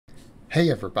Hey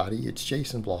everybody, it's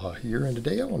Jason Blaha here, and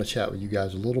today I want to chat with you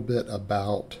guys a little bit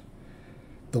about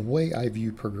the way I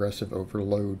view progressive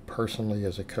overload personally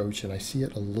as a coach, and I see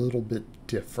it a little bit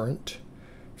different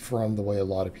from the way a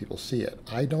lot of people see it.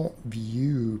 I don't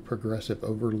view progressive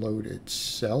overload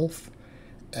itself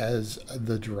as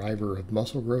the driver of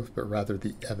muscle growth, but rather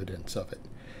the evidence of it.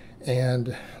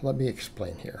 And let me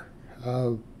explain here.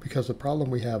 Because the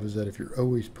problem we have is that if you're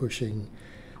always pushing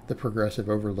the progressive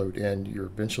overload end, you're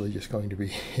eventually just going to be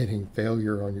hitting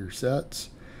failure on your sets,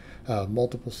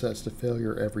 multiple sets to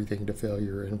failure, everything to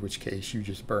failure, in which case you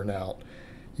just burn out.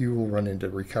 You will run into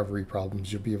recovery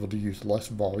problems. You'll be able to use less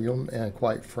volume, and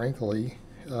quite frankly,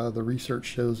 the research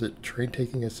shows that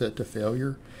taking a set to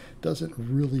failure doesn't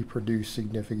really produce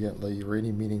significantly or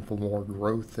any meaningful more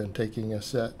growth than taking a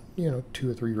set, 2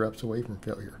 or 3 reps away from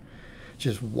failure. Which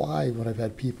is why when I've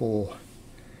had people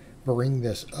bring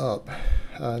this up,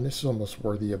 and this is almost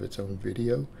worthy of its own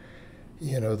video,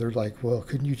 they're like, well,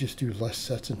 couldn't you just do less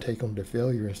sets and take them to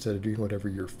failure instead of doing whatever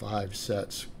your 5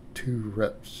 sets, 2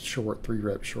 reps short, 3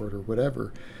 reps short, or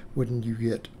whatever? Wouldn't you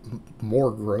get more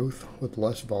growth with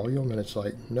less volume? And it's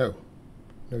like, no,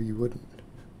 you wouldn't.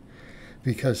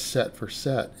 Because set for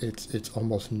set, it's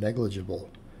almost negligible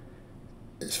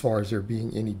as far as there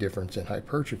being any difference in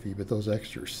hypertrophy, but those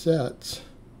extra sets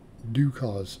do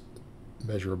cause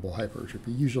measurable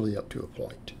hypertrophy, usually up to a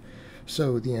point.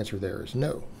 So the answer there is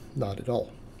no, not at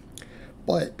all.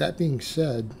 But that being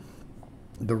said,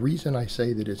 the reason I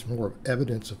say that it's more of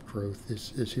evidence of growth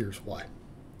is here's why.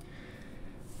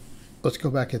 Let's go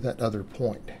back at that other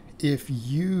point. If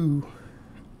you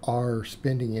are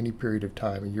spending any period of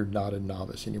time, and you're not a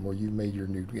novice anymore, you've made your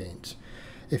new gains.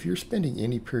 If you're spending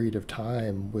any period of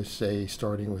time with, say,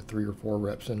 starting with 3 or 4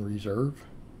 reps in reserve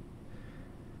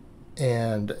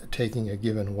and taking a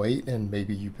given weight, and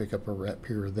maybe you pick up a rep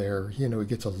here or there, it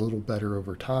gets a little better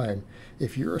over time.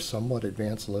 If you're a somewhat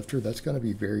advanced lifter, that's going to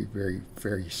be very, very,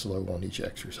 very slow on each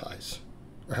exercise,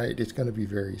 right? It's going to be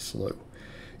very slow.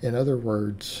 In other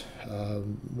words,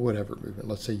 whatever movement,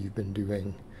 let's say you've been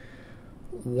doing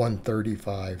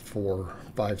 135 for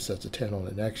 5 sets of 10 on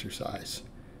an exercise,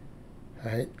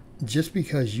 right? Just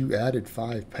because you added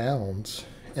 5 pounds,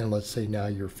 and let's say now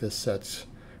your 5th set's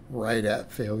right at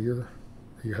failure,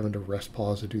 or you're having to rest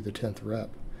pause to do the 10th rep,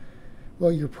 well,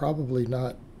 you're probably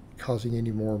not causing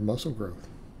any more muscle growth.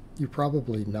 You're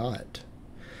probably not,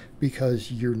 because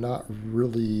you're not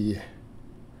really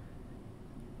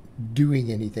doing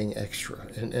anything extra.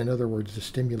 In other words, the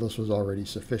stimulus was already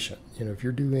sufficient. If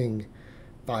you're doing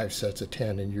 5 sets of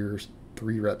 10 and you're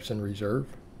 3 reps in reserve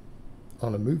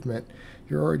on a movement,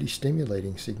 you're already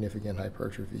stimulating significant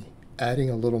hypertrophy. Adding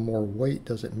a little more weight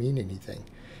doesn't mean anything.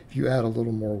 If you add a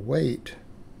little more weight,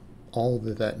 all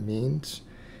that means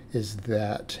is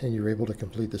that, and you're able to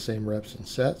complete the same reps and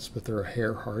sets, but they're a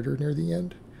hair harder near the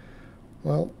end,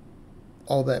 well,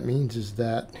 all that means is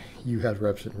that you had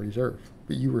reps in reserve,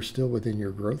 but you were still within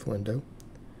your growth window.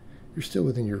 You're still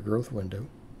within your growth window.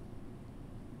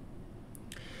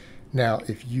 Now,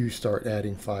 if you start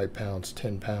adding 5 pounds,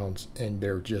 10 pounds, and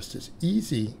they're just as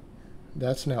easy,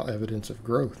 that's now evidence of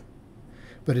growth.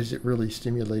 But is it really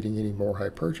stimulating any more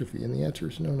hypertrophy? And the answer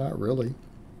is no, not really.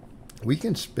 We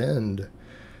can spend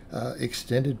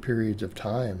extended periods of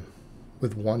time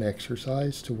with one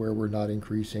exercise to where we're not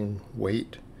increasing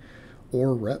weight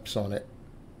or reps on it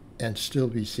and still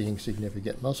be seeing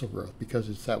significant muscle growth, because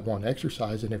it's that one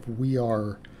exercise. And if we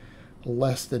are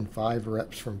less than 5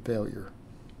 reps from failure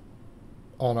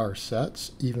on our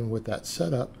sets, even with that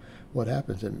setup, what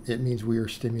happens? It means we are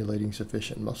stimulating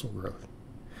sufficient muscle growth.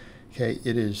 Okay,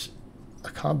 it is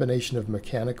a combination of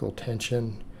mechanical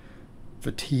tension,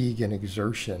 fatigue, and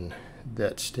exertion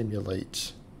that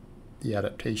stimulates the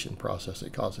adaptation process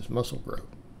that causes muscle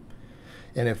growth.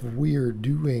 And if we're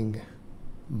doing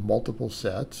multiple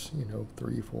sets,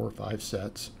 3, 4, 5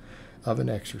 sets of an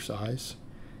exercise,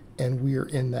 and we are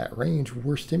in that range,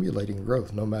 we're stimulating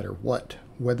growth no matter what,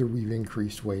 whether we've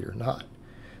increased weight or not.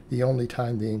 The only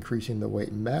time the increasing the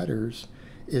weight matters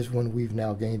is when we've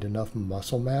now gained enough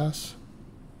muscle mass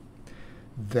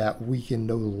that we can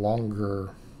no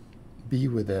longer be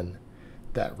within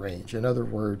that range. In other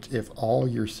words, if all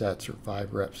your sets are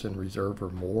 5 reps in reserve or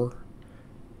more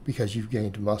because you've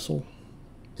gained muscle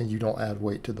and you don't add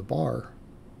weight to the bar,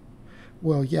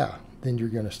 well, yeah, then you're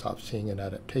going to stop seeing an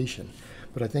adaptation.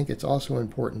 But I think it's also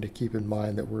important to keep in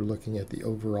mind that we're looking at the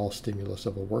overall stimulus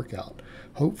of a workout.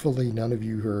 Hopefully none of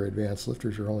you who are advanced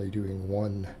lifters are only doing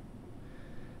 1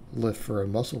 lift for a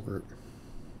muscle group,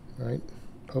 right?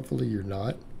 Hopefully you're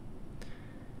not.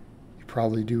 You're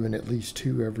probably doing at least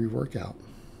 2 every workout.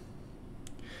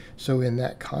 So in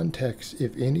that context,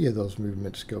 if any of those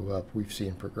movements go up, we've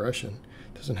seen progression.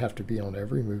 It doesn't have to be on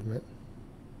every movement.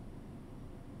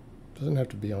 Doesn't have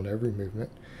to be on every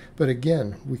movement. But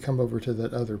again, we come over to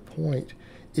that other point.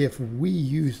 If we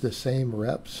use the same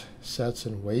reps, sets,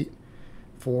 and weight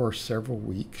for several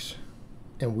weeks,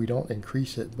 and we don't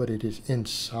increase it, but it is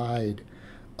inside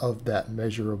of that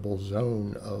measurable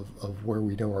zone of where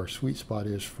we know our sweet spot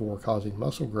is for causing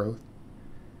muscle growth,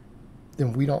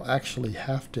 then we don't actually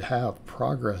have to have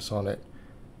progress on it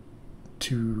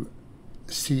to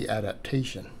see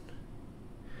adaptation.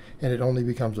 And it only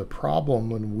becomes a problem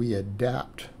when we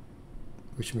adapt,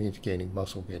 which means gaining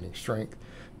muscle, gaining strength,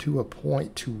 to a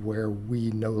point to where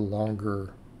we no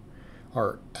longer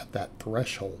are at that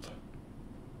threshold.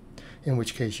 In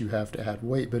which case you have to add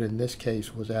weight. But in this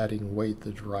case, was adding weight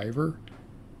the driver?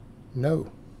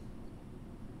 No.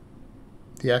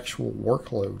 The actual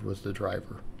workload was the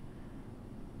driver.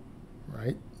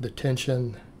 Right? The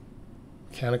tension,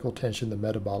 mechanical tension, the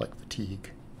metabolic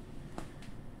fatigue,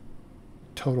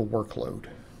 total workload.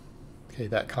 Okay,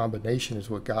 that combination is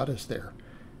what got us there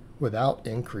without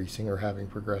increasing or having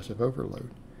progressive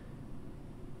overload.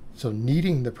 So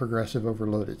needing the progressive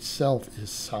overload itself is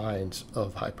signs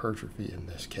of hypertrophy in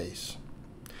this case.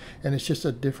 And it's just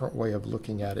a different way of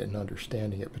looking at it and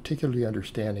understanding it, particularly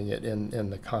understanding it in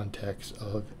the context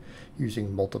of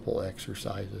using multiple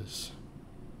exercises,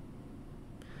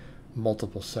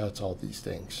 multiple sets, all these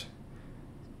things.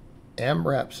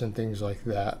 AMRAPs and things like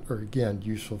that are, again,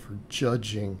 useful for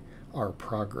judging our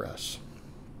progress.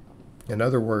 In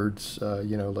other words,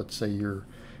 let's say you're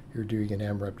doing an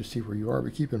AMRAP to see where you are,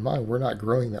 but keep in mind, we're not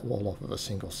growing that wall off of a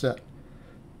single set.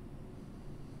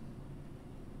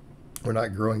 We're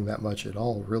not growing that much at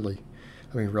all, really.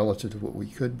 I mean, relative to what we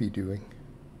could be doing.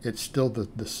 It's still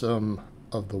the sum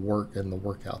of the work and the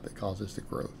workout that causes the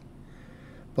growth.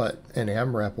 But an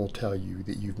AMRAP will tell you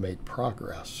that you've made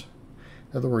progress.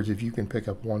 In other words, if you can pick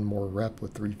up one more rep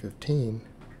with 315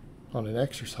 on an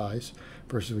exercise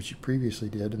versus what you previously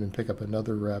did, and then pick up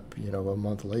another rep, a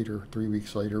month later, 3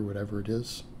 weeks later, whatever it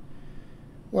is,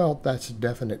 well, that's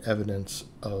definite evidence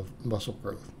of muscle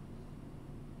growth.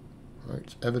 Right?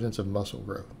 It's evidence of muscle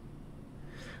growth,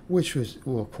 which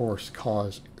will of course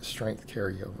cause strength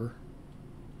carryover,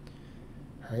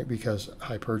 right? Because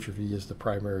hypertrophy is the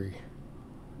primary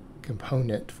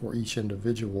component for each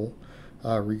individual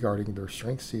regarding their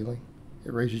strength ceiling.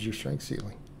 It raises your strength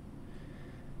ceiling.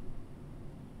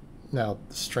 Now,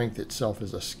 strength itself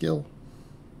is a skill.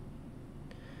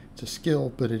 It's a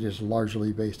skill, but it is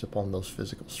largely based upon those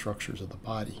physical structures of the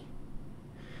body.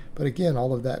 But again,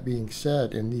 all of that being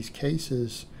said, in these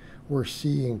cases, we're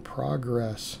seeing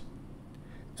progress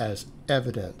as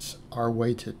evidence, our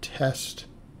way to test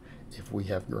if we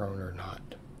have grown or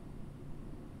not.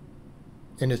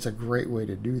 And it's a great way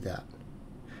to do that.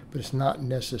 But it's not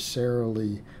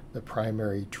necessarily the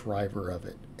primary driver of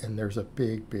it. And there's a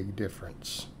big, big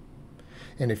difference.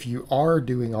 And if you are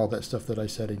doing all that stuff that I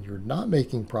said and you're not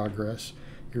making progress,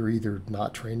 you're either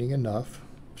not training enough,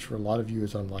 which for a lot of you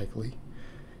is unlikely,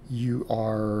 you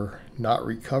are not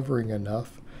recovering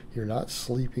enough, you're not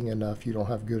sleeping enough, you don't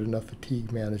have good enough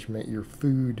fatigue management, your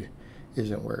food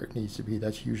isn't where it needs to be.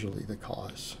 That's usually the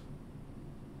cause.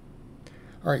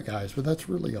 All right, guys, but that's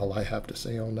really all I have to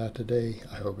say on that today.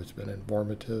 I hope it's been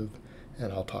informative,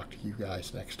 and I'll talk to you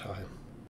guys next time.